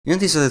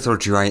Unity's Editor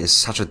GUI is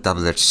such a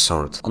double-edged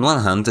sword. On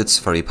one hand, it's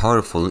very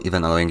powerful,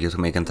 even allowing you to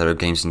make entire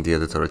games in the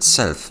editor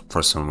itself,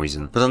 for some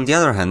reason. But on the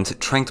other hand,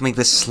 trying to make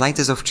the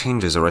slightest of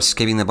changes or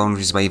escaping the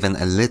boundaries by even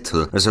a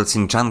little results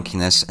in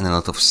jankiness and a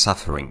lot of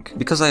suffering.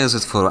 Because I use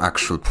it for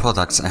actual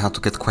products, I had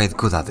to get quite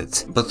good at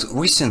it. But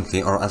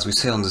recently, or as we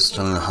say on this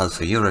channel half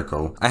a year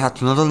ago, I had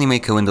to not only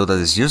make a window that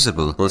is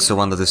usable, but also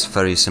one that is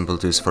very simple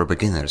to use for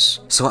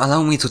beginners. So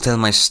allow me to tell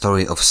my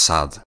story of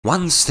sad.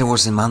 Once there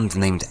was a man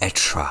named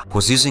Etra, who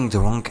was using the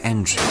wrong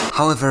engine.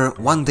 However,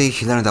 one day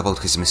he learned about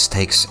his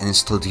mistakes and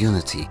installed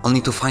Unity,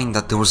 only to find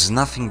that there was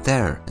nothing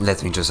there.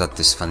 Let me just add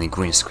this funny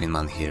green screen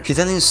man here. He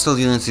then installed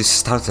Unity's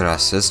Starter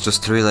Assets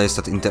just to realize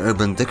that in the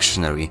Urban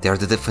Dictionary they are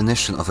the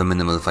definition of a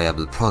minimal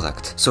viable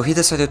product. So he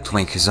decided to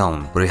make his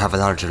own, where you have a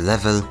larger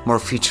level, more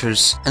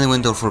features, and a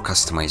window for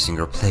customizing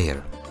your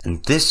player.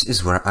 And this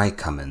is where I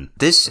come in.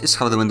 This is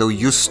how the window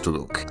used to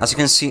look. As you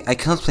can see, I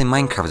cannot play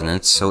Minecraft in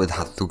it, so it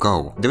had to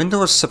go. The window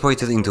was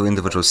separated into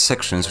individual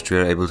sections which we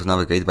were able to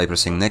navigate by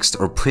pressing next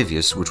or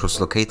previous, which was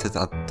located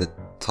at the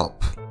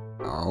top.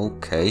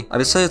 Okay. I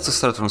decided to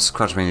start from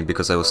scratch mainly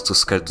because I was too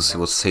scared to see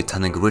what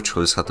satanic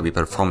rituals had to be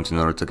performed in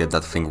order to get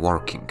that thing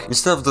working.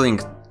 Instead of doing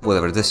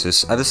whatever this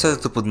is, I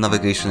decided to put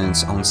navigation in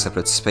its own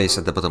separate space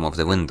at the bottom of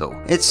the window.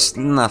 It's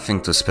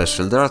nothing too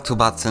special. There are two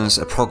buttons,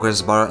 a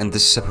progress bar, and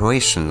this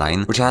separation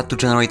line, which I had to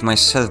generate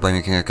myself by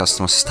making a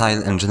custom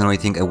style and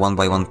generating a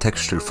 1x1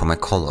 texture from a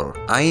color.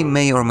 I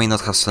may or may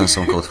not have stolen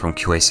some code from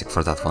qASIC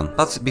for that one.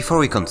 But before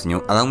we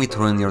continue, allow me to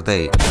ruin your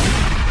day.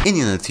 In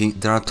Unity,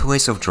 there are two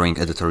ways of drawing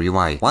Editor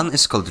UI. One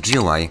is called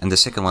GUI, and the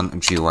second one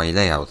GUI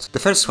layout. The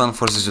first one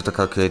forces you to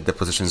calculate the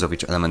positions of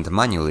each element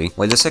manually,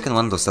 while the second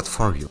one does that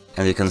for you.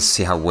 And you can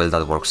see how well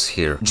that works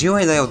here.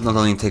 GUI layout not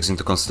only takes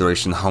into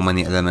consideration how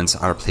many elements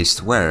are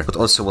placed where, but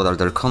also what are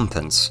their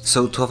contents.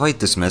 So to avoid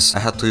this mess, I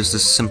had to use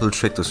this simple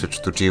trick to switch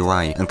to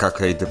GUI and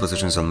calculate the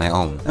positions on my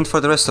own. And for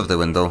the rest of the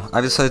window,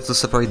 I decided to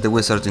separate the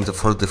wizard into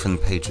 4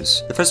 different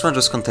pages. The first one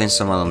just contains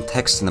some random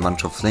text and a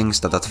bunch of links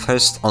that at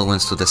first all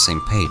went to the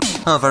same page.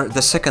 However,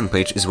 the second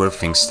page is where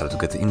things start to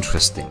get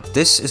interesting.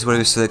 This is where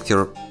you select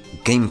your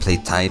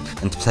gameplay type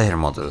and player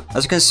model.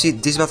 As you can see,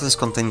 these buttons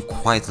contain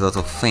quite a lot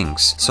of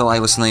things, so I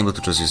was unable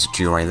to just use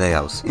GUI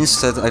layout.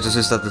 Instead, I just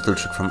used that little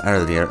trick from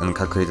earlier and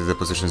calculated the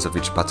positions of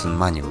each button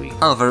manually.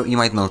 However, you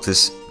might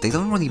notice they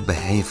don't really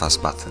behave as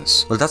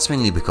buttons. Well, that's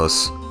mainly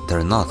because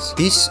they're not.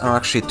 These are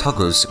actually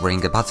toggles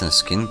wearing a button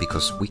skin,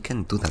 because we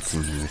can do that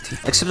in Unity.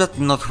 Except that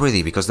not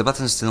really, because the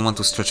buttons didn't want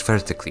to stretch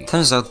vertically.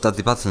 Turns out that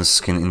the button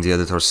skin in the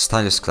editor's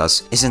stylus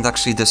class isn't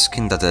actually the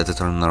skin that the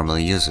editor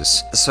normally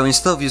uses. So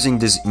instead of using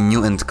this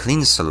new and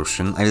clean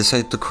solution, I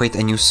decided to create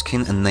a new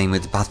skin and name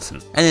it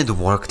button. And it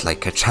worked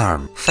like a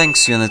charm.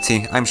 Thanks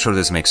Unity, I'm sure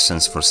this makes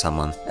sense for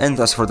someone. And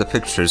as for the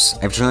pictures,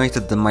 I've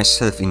generated them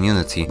myself in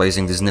Unity by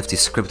using this nifty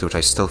script which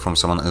I stole from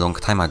someone a long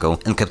time ago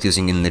and kept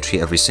using in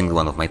literally every single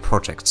one of my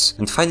projects.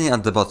 And finally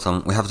at the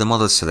bottom, we have the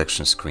model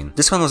selection screen.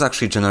 This one was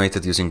actually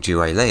generated using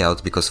GUI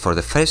layout because for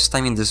the first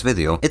time in this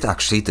video, it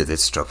actually did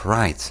its job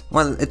right.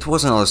 Well, it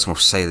wasn't all smooth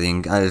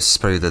sailing, I'll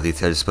spare you the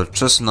details, but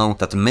just know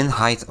that min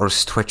height or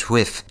stretch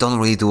width don't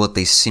really do what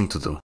they seem to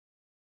do.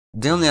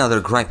 The only other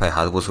gripe I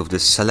had was with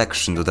this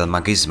selection to the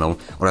magismo,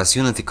 or as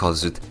Unity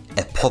calls it,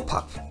 a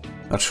pop-up.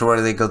 Not sure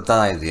where they got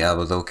that idea,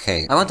 but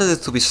okay. I wanted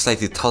it to be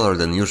slightly taller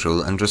than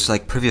usual, and just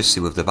like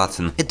previously with the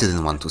button, it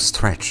didn't want to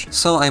stretch.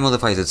 So I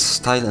modified its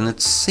style and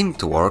it seemed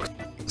to work.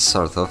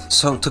 Sort of.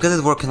 So to get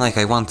it working like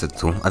I wanted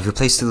to, I've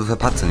replaced it with a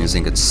button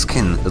using its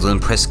skin that when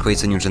pressed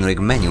creates a new generic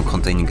menu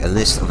containing a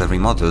list of every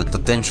model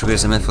that then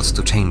triggers a method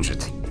to change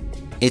it.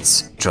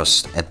 It's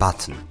just a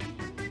button.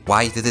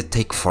 Why did it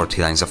take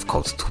 40 lines of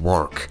code to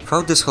work?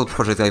 Throughout this whole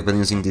project I've been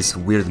using these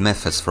weird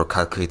methods for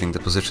calculating the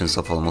positions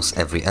of almost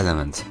every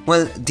element.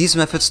 Well, these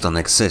methods don't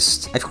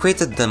exist. I've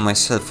created them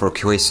myself for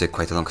qASIC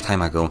quite a long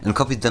time ago and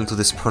copied them to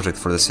this project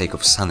for the sake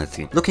of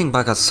sanity. Looking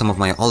back at some of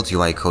my old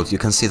UI code, you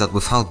can see that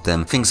without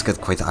them, things get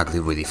quite ugly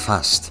really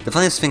fast. The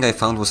funniest thing I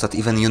found was that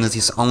even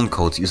Unity's own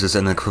code uses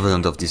an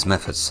equivalent of these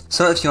methods.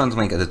 So if you want to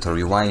make Editor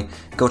UI,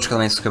 go check out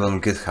my script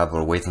on GitHub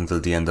or wait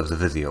until the end of the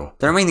video.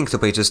 The remaining 2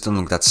 pages don't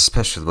look that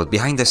special, but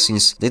behind the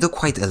scenes, they do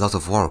quite a lot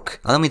of work.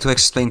 Allow me to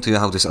explain to you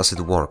how this asset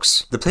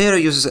works. The player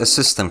uses a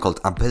system called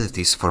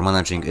abilities for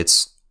managing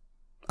its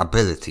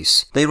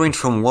abilities. They range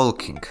from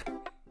walking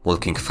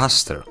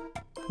faster,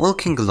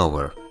 walking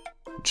lower,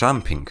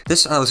 jumping.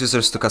 This allows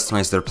users to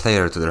customize their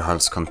player to their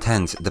heart's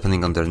content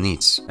depending on their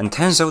needs. And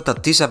turns out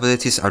that these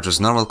abilities are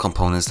just normal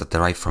components that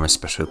derive from a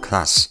special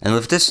class. And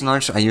with this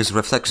knowledge I use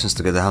reflections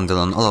to get a handle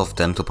on all of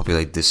them to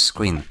populate this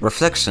screen.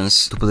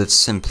 Reflections, to put it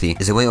simply,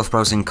 is a way of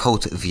browsing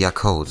code via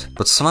code.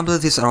 But some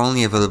abilities are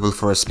only available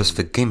for a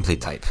specific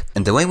gameplay type.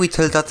 And the way we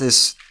tell that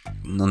is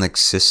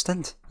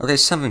non-existent? Okay,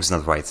 something's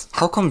not right.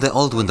 How come the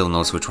old window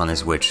knows which one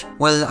is which?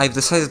 Well, I've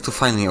decided to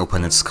finally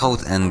open its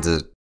code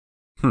and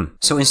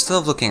So instead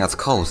of looking at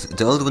code,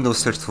 the old window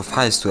searched for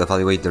files to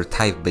evaluate their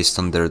type based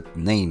on their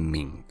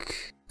naming.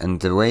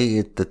 And the way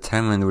it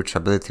determined which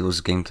ability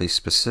was gameplay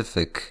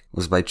specific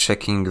was by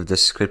checking if the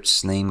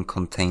script's name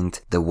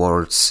contained the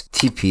words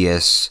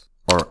TPS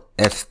or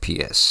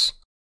FPS.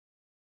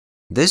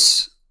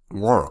 This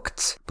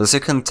worked, but as you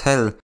can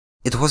tell,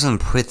 it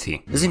wasn't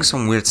pretty. Using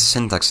some weird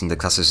syntax in the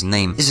class's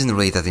name isn't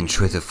really that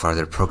intuitive for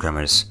other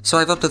programmers, so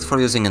I've opted for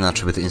using an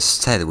attribute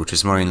instead, which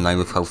is more in line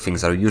with how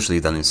things are usually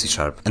done in C#.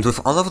 And with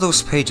all of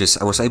those pages,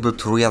 I was able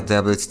to re-add the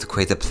ability to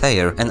create a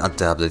player and add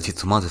the ability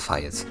to modify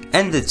it.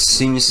 And it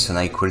seems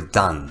like we're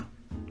done.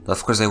 But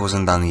of course I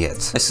wasn't done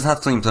yet. I still have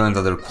to implement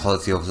other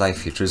quality of life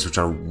features which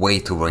are way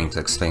too boring to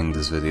explain in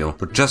this video,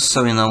 but just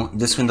so you know,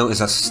 this window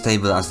is as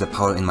stable as the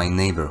power in my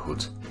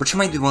neighborhood. But you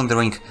might be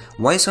wondering,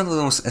 why is one of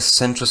the most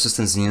essential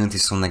systems in Unity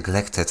so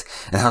neglected,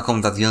 and how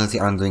come that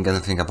Unity aren't doing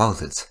anything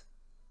about it?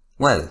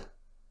 Well,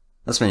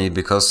 that's mainly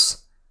because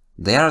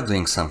they are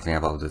doing something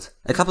about it.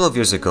 A couple of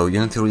years ago,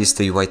 Unity released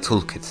the UI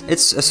Toolkit.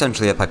 It's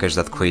essentially a package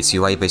that creates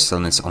UI based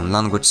on its own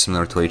language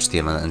similar to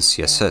HTML and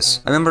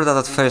CSS. I remember that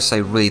at first I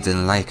really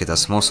didn't like it,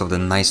 as most of the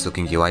nice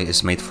looking UI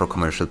is made for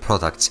commercial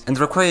products, and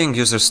requiring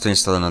users to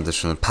install an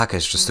additional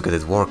package just to get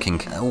it working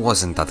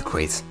wasn't that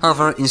great.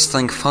 However,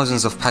 installing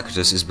thousands of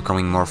packages is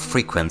becoming more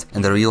frequent,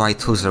 and the UI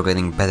tools are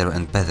getting better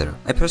and better.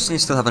 I personally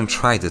still haven't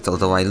tried it,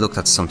 although I looked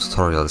at some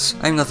tutorials.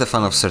 I'm not a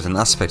fan of certain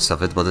aspects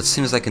of it, but it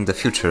seems like in the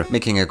future,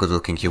 making a good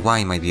looking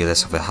UI might be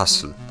less of a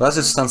hassle. But as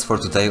it stands for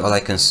today, all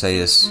I can say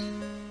is,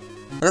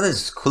 look at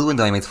this cool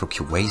window I made for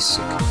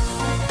qASIC.